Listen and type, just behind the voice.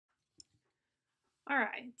All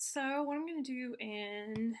right, so what I'm going to do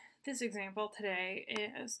in this example today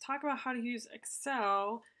is talk about how to use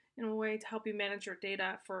Excel in a way to help you manage your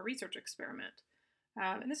data for a research experiment.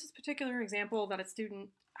 And this is a particular example that a student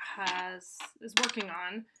is working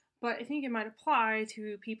on, but I think it might apply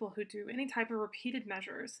to people who do any type of repeated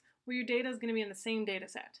measures where your data is going to be in the same data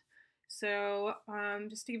set. So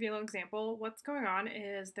just to give you a little example, what's going on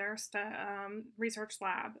is their research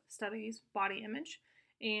lab studies body image.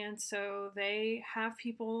 And so they have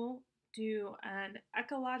people do an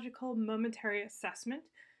ecological momentary assessment.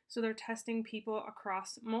 So they're testing people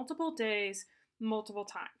across multiple days, multiple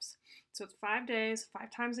times. So it's 5 days,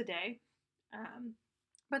 5 times a day.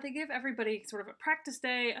 But they give everybody sort of a practice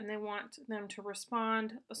day and they want them to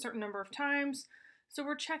respond a certain number of times. So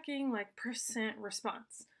we're checking like percent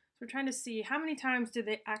response. So we're trying to see how many times did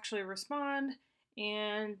they actually respond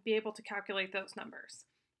and be able to calculate those numbers.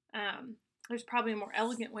 There's probably a more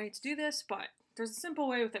elegant way to do this, but there's a simple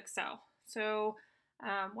way with Excel. So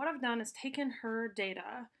what I've done is taken her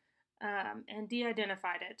data and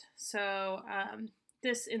de-identified it. So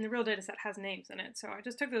this in the real data set has names in it. So I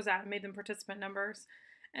just took those out and made them participant numbers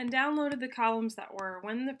and downloaded the columns that were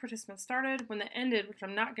when the participant started, when they ended, which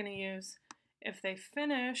I'm not going to use, if they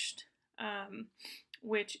finished,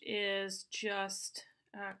 which is just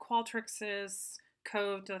Qualtrics's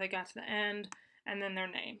code so they got to the end, and then their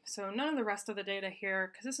name. So none of the rest of the data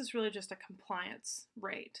here, because this is really just a compliance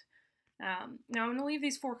rate. Now I'm going to leave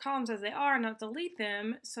these 4 columns as they are, not delete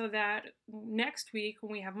them, so that next week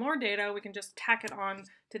when we have more data, we can just tack it on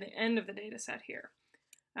to the end of the data set here,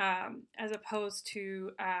 as opposed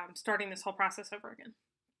to starting this whole process over again.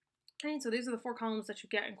 Okay, so these are the 4 columns that you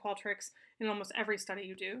get in Qualtrics in almost every study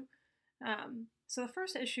you do. So the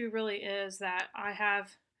first issue really is that I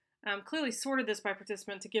have clearly sorted this by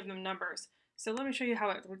participant to give them numbers. So let me show you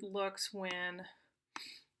how it looks when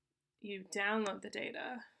you download the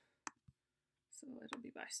data. So it'll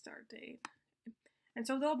be by start date. And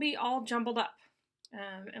so they'll be all jumbled up.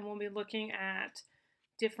 And we'll be looking at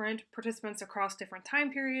different participants across different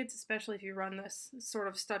time periods, especially if you run this sort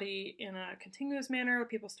of study in a continuous manner.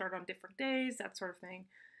 People start on different days, that sort of thing.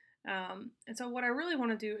 And so what I really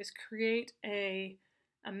want to do is create a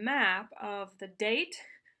map of the date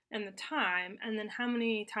and the time, and then how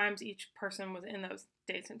many times each person was in those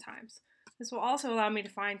dates and times. This will also allow me to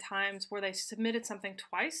find times where they submitted something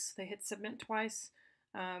twice, they hit submit twice,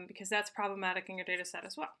 because that's problematic in your data set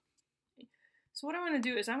as well. So what I want to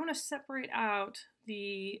do is I want to separate out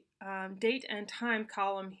the date and time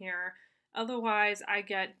column here, otherwise I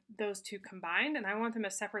get those two combined, and I want them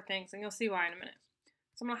as separate things, and you'll see why in a minute.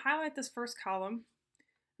 So I'm going to highlight this first column,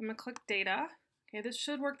 I'm going to click data. Okay, this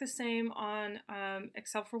should work the same on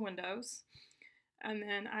Excel for Windows. And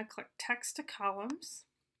then I click text to columns.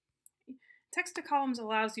 Text to columns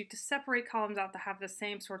allows you to separate columns out that have the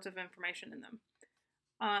same sorts of information in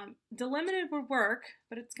them. Delimited would work,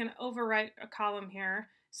 but it's going to overwrite a column here.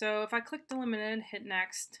 So if I click delimited, hit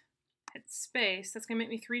next, hit space, that's going to make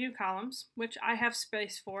me 3 new columns, which I have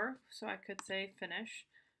space for. So I could say finish.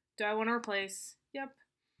 Do I want to replace? Yep.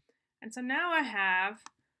 And so now I have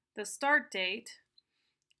the start date,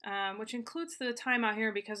 which includes the time out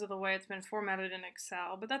here because of the way it's been formatted in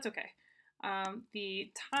Excel, but that's okay.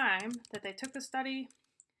 The time that they took the study,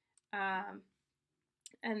 and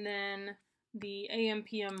then the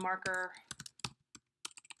AM/PM marker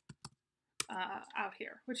out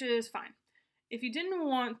here, which is fine. If you didn't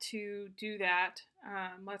want to do that,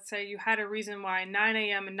 let's say you had a reason why 9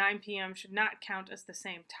 a.m. and 9 p.m. should not count as the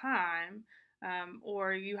same time,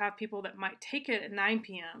 or you have people that might take it at 9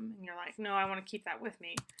 p.m. and you're like, no, I want to keep that with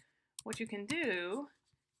me. What you can do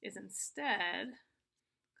is instead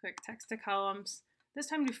click text to columns, this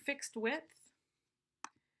time do fixed width.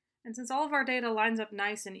 And since all of our data lines up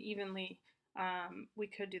nice and evenly, we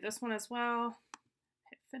could do this one as well.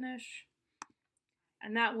 Hit finish.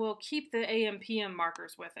 And that will keep the AM/PM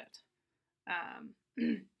markers with it.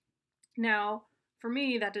 Now, for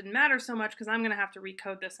me, that didn't matter so much because I'm going to have to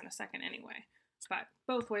recode this in a second anyway. But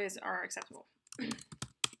both ways are acceptable.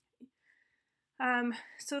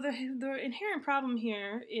 So the inherent problem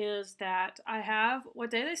here is that I have what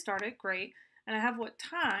day they started, great, and I have what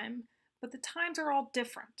time, but the times are all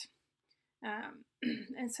different.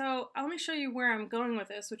 And so let me show you where I'm going with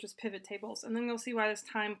this, which is pivot tables, and then you'll see why this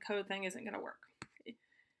time code thing isn't going to work.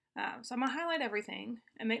 So I'm going to highlight everything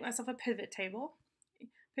and make myself a pivot table.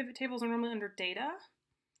 Pivot tables are normally under data,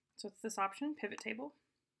 so it's this option, pivot table.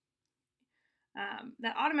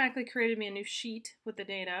 That automatically created me a new sheet with the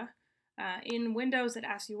data. In Windows, it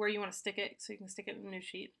asks you where you want to stick it, so you can stick it in a new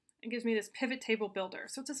sheet. It gives me this pivot table builder.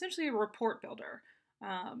 So it's essentially a report builder.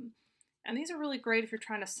 And these are really great if you're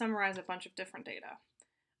trying to summarize a bunch of different data.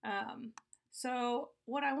 So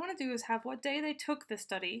what I want to do is have what day they took the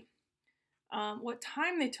study, what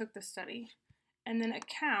time they took the study, and then a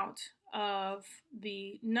count of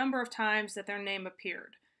the number of times that their name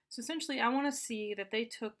appeared. So essentially, I want to see that they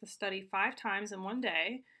took the study 5 times in one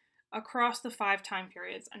day across the 5 time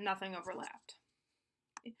periods and nothing overlapped.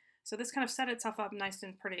 So this kind of set itself up nice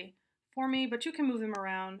and pretty for me, but you can move them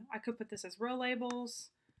around. I could put this as row labels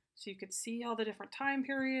so you could see all the different time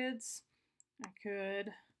periods. I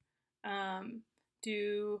could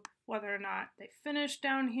do whether or not they finished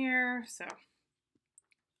down here. So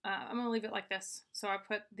I'm going to leave it like this. So I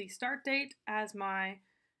put the start date as my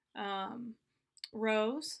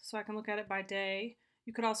rows, so I can look at it by day.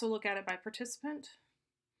 You could also look at it by participant,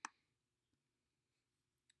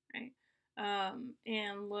 right?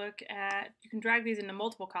 And look at, you can drag these into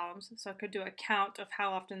multiple columns, so I could do a count of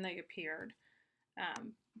how often they appeared.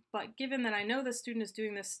 But given that I know the student is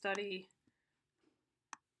doing this study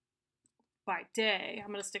by day,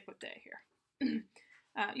 I'm going to stick with day here.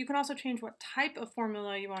 You can also change what type of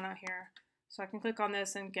formula you want out here. So I can click on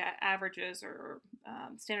this and get averages or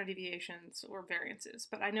standard deviations or variances.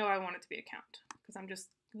 But I know I want it to be a count because I'm just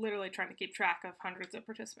literally trying to keep track of hundreds of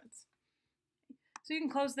participants. So you can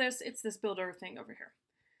close this. It's this builder thing over here.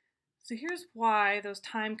 So here's why those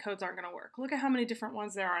time codes aren't going to work. Look at how many different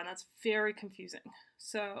ones there are, and that's very confusing.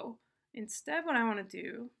 So instead, what I want to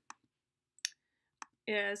do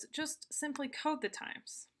is just simply code the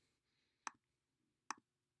times.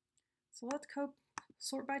 So let's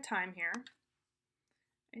sort by time here.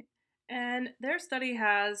 And their study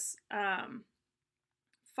has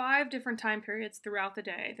 5 different time periods throughout the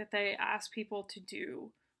day that they ask people to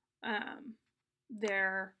do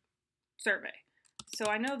their survey. So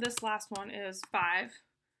I know this last one is 5,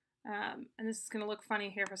 and this is going to look funny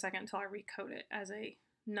here for a second until I recode it as a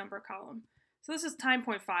number column. So this is time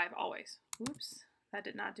point 5 always. Oops, that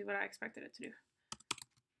did not do what I expected it to do.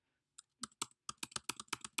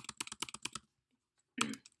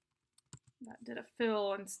 That did a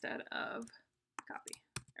fill instead of copy.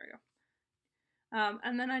 There we go.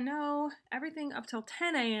 And then I know everything up till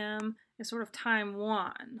 10 a.m. is sort of time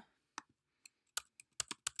 1.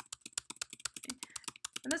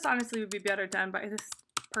 And this honestly would be better done by this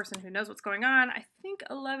person who knows what's going on. I think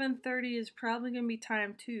 11:30 is probably going to be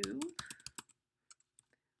time 2.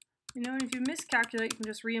 You know, and if you miscalculate, you can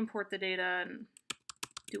just re-import the data and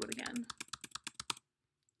do it again.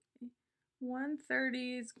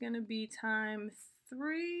 1:30 is going to be time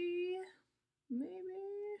 3, maybe.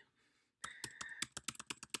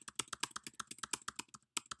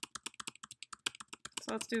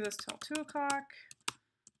 So let's do this till 2 o'clock.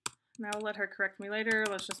 Now I'll let her correct me later.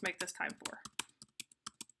 Let's just make this time 4.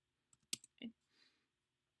 Okay.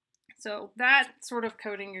 So that sort of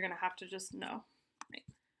coding you're going to have to just know. Right.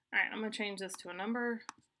 All right, I'm going to change this to a number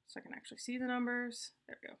so I can actually see the numbers.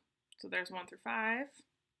 There we go. So there's 1 through 5.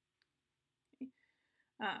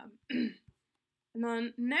 And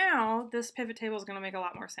then now this pivot table is going to make a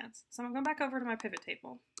lot more sense. So I'm going back over to my pivot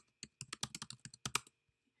table.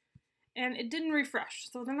 And it didn't refresh.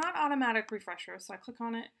 So they're not automatic refreshers. So I click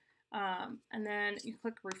on it. And then you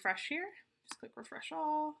click refresh here. Just click refresh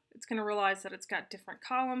all. It's going to realize that it's got different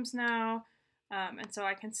columns now. And so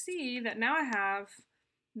I can see that now I have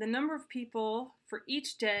the number of people for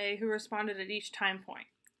each day who responded at each time point.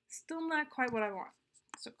 Still not quite what I want.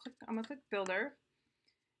 So I'm going to click builder.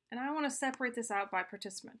 And I want to separate this out by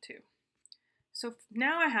participant too. So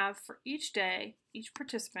now I have for each day, each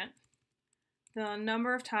participant, the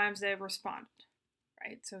number of times they've responded,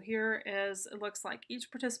 right? So here is, it looks like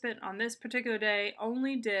each participant on this particular day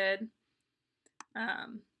only did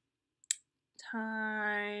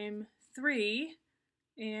time 3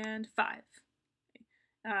 and 5.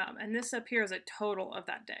 And this up here is a total of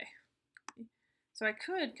that day. So I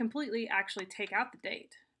could completely actually take out the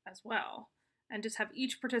date as well and just have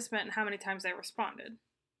each participant and how many times they responded.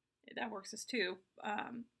 That works as too.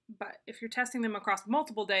 But if you're testing them across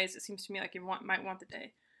multiple days, it seems to me like you might want the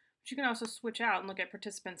day. But you can also switch out and look at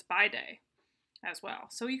participants by day as well.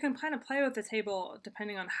 So you can kind of play with the table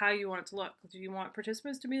depending on how you want it to look. Do you want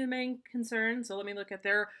participants to be the main concern? So let me look at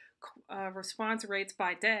their response rates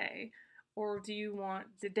by day. Or do you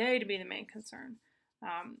want the day to be the main concern?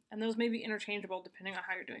 And those may be interchangeable depending on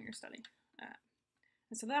how you're doing your study.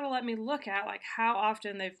 And so that'll let me look at like how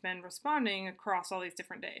often they've been responding across all these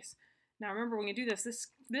different days. Now remember, when you do this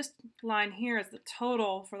line here is the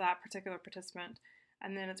total for that particular participant,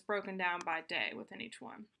 and then it's broken down by day within each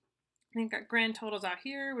one. I think got grand totals out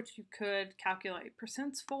here, which you could calculate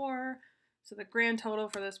percents for. So the grand total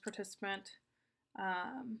for this participant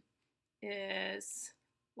is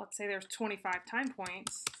let's say there's 25 time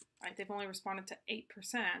points, right? They've only responded to 8%,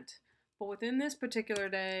 but within this particular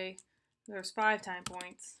day, there's 5 time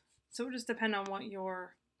points. So it would just depend on what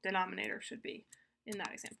your denominator should be in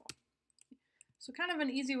that example. So kind of an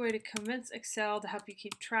easy way to convince Excel to help you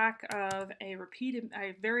keep track of a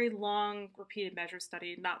very long repeated measure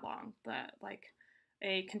study, not long, but like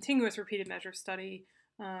a continuous repeated measure study,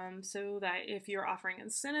 so that if you're offering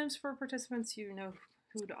incentives for participants, you know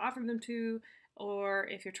who to offer them to, or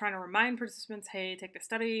if you're trying to remind participants, hey, take the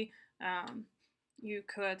study, you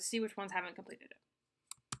could see which ones haven't completed it.